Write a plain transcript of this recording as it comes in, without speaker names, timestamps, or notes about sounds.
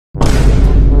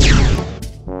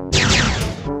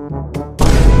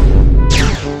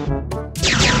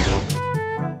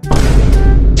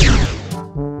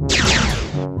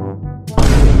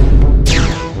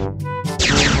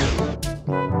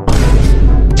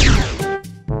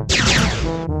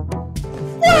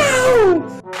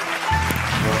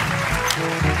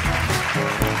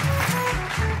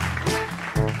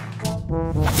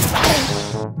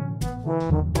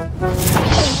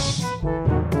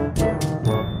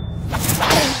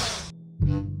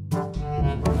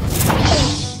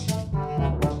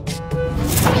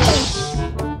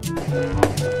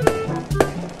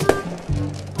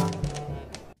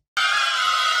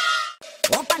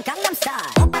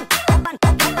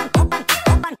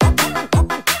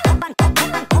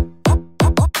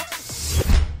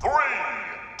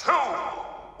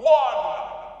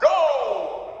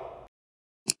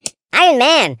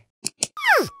man!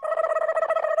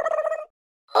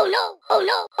 Oh no, oh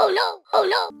no, oh no, oh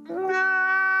no.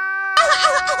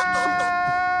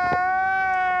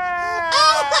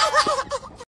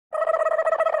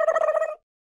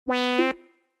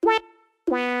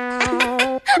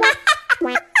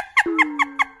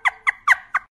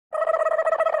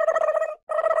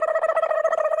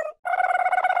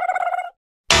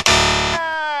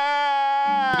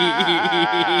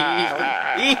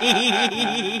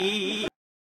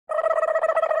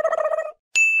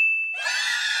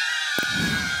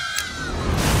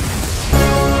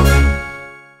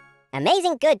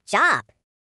 Amazing good job!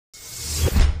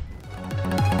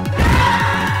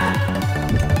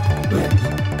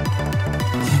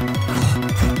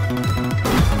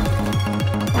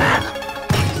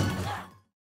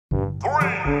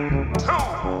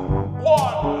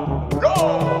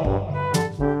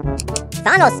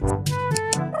 Thanos!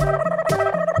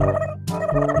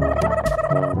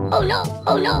 Oh no,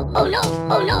 oh no, oh no,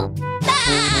 oh no.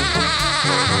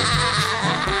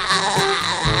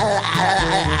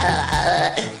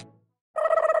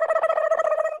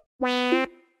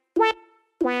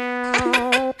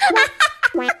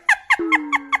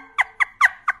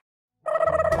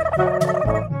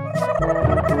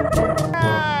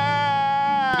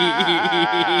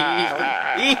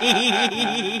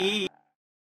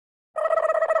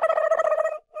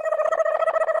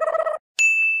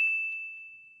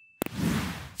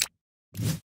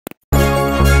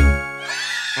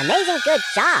 Amazing good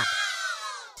job!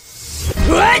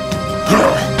 What?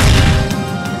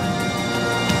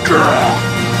 3,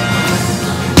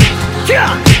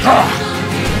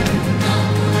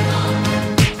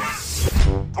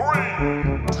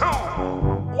 2,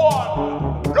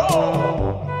 1, go!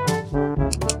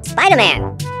 Spider-Man!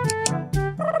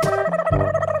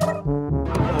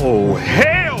 Oh,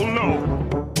 hell no!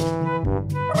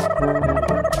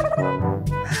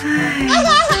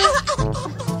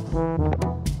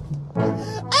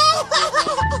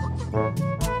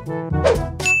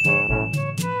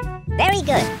 Very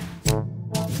good!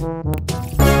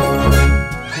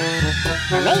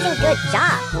 Amazing good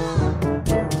job!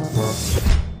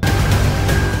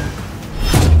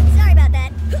 Sorry about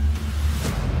that.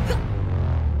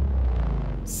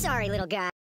 Sorry, little guy.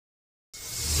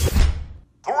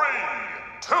 3,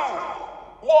 2,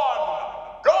 1,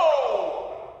 go!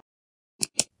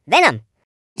 Venom!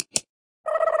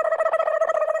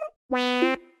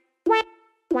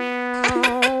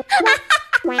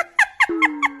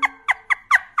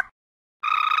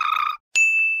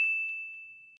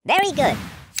 Very good.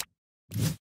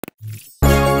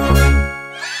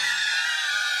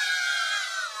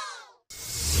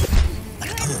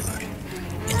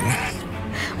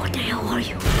 What the hell are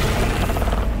you?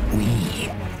 We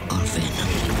are Venom.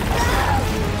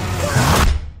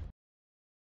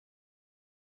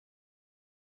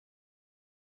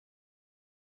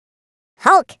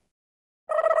 Hulk!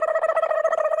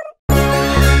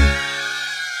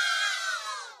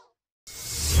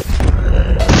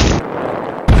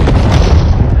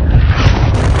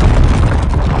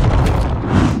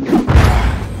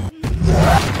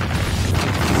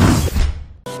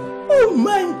 Oh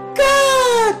my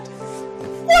God!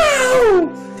 Wow!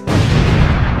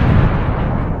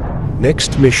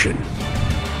 Next mission.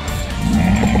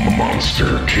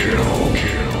 Monster kill.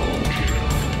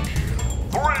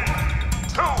 3,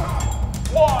 2,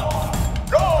 1,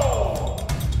 go!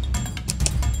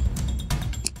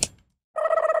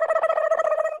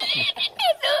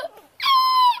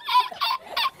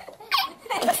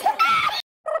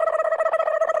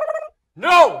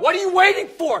 No! What are you waiting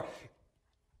for?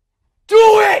 Do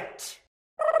it!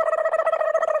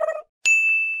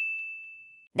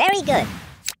 Very good.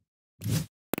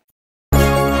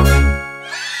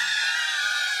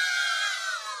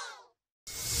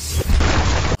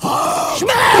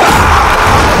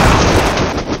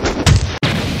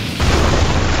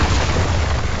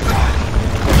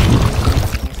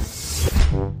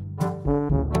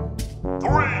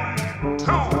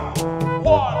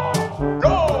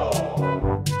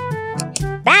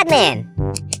 Batman!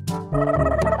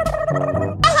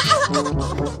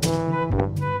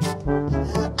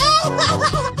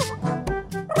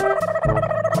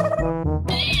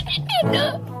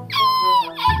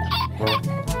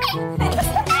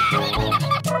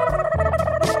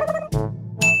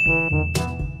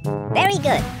 Very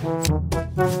good.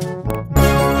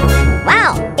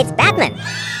 Wow, it's Batman!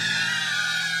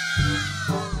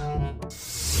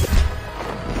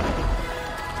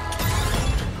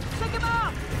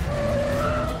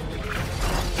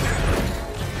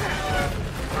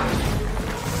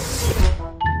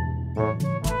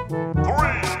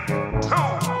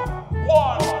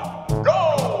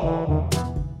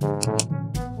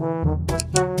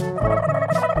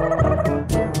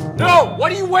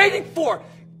 waiting for?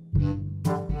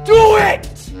 Do it!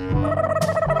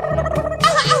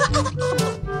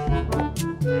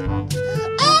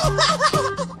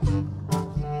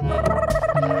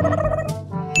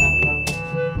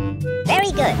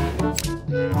 Very good.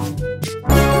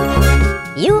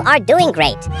 You are doing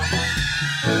great.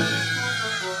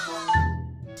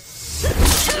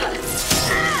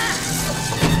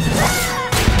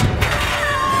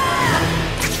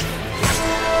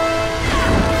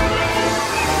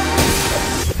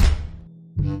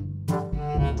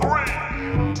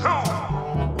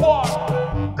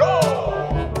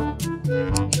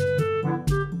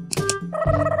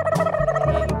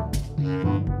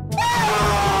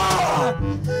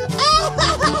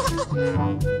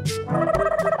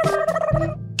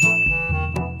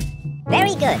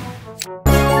 Very good.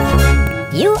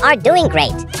 You are doing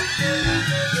great.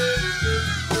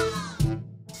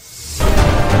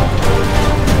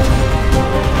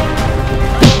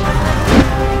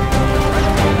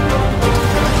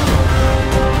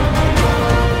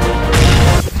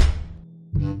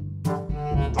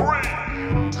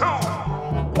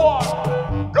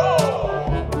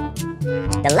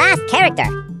 The last character.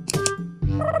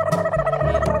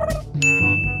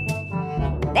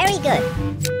 Very good.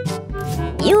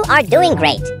 You are doing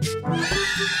great.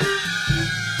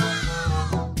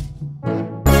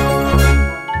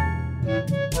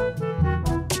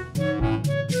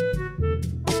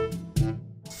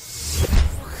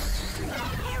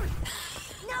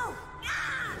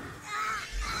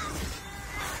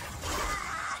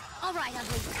 All right,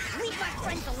 ugly. Leave my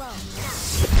friends alone.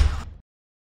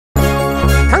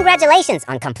 Congratulations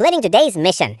on completing today's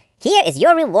mission. Here is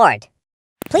your reward.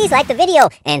 Please like the video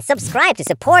and subscribe to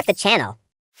support the channel.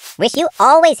 Wish you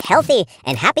always healthy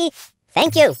and happy.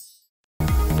 Thank you.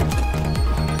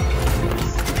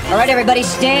 All right, everybody,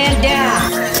 stand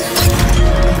down.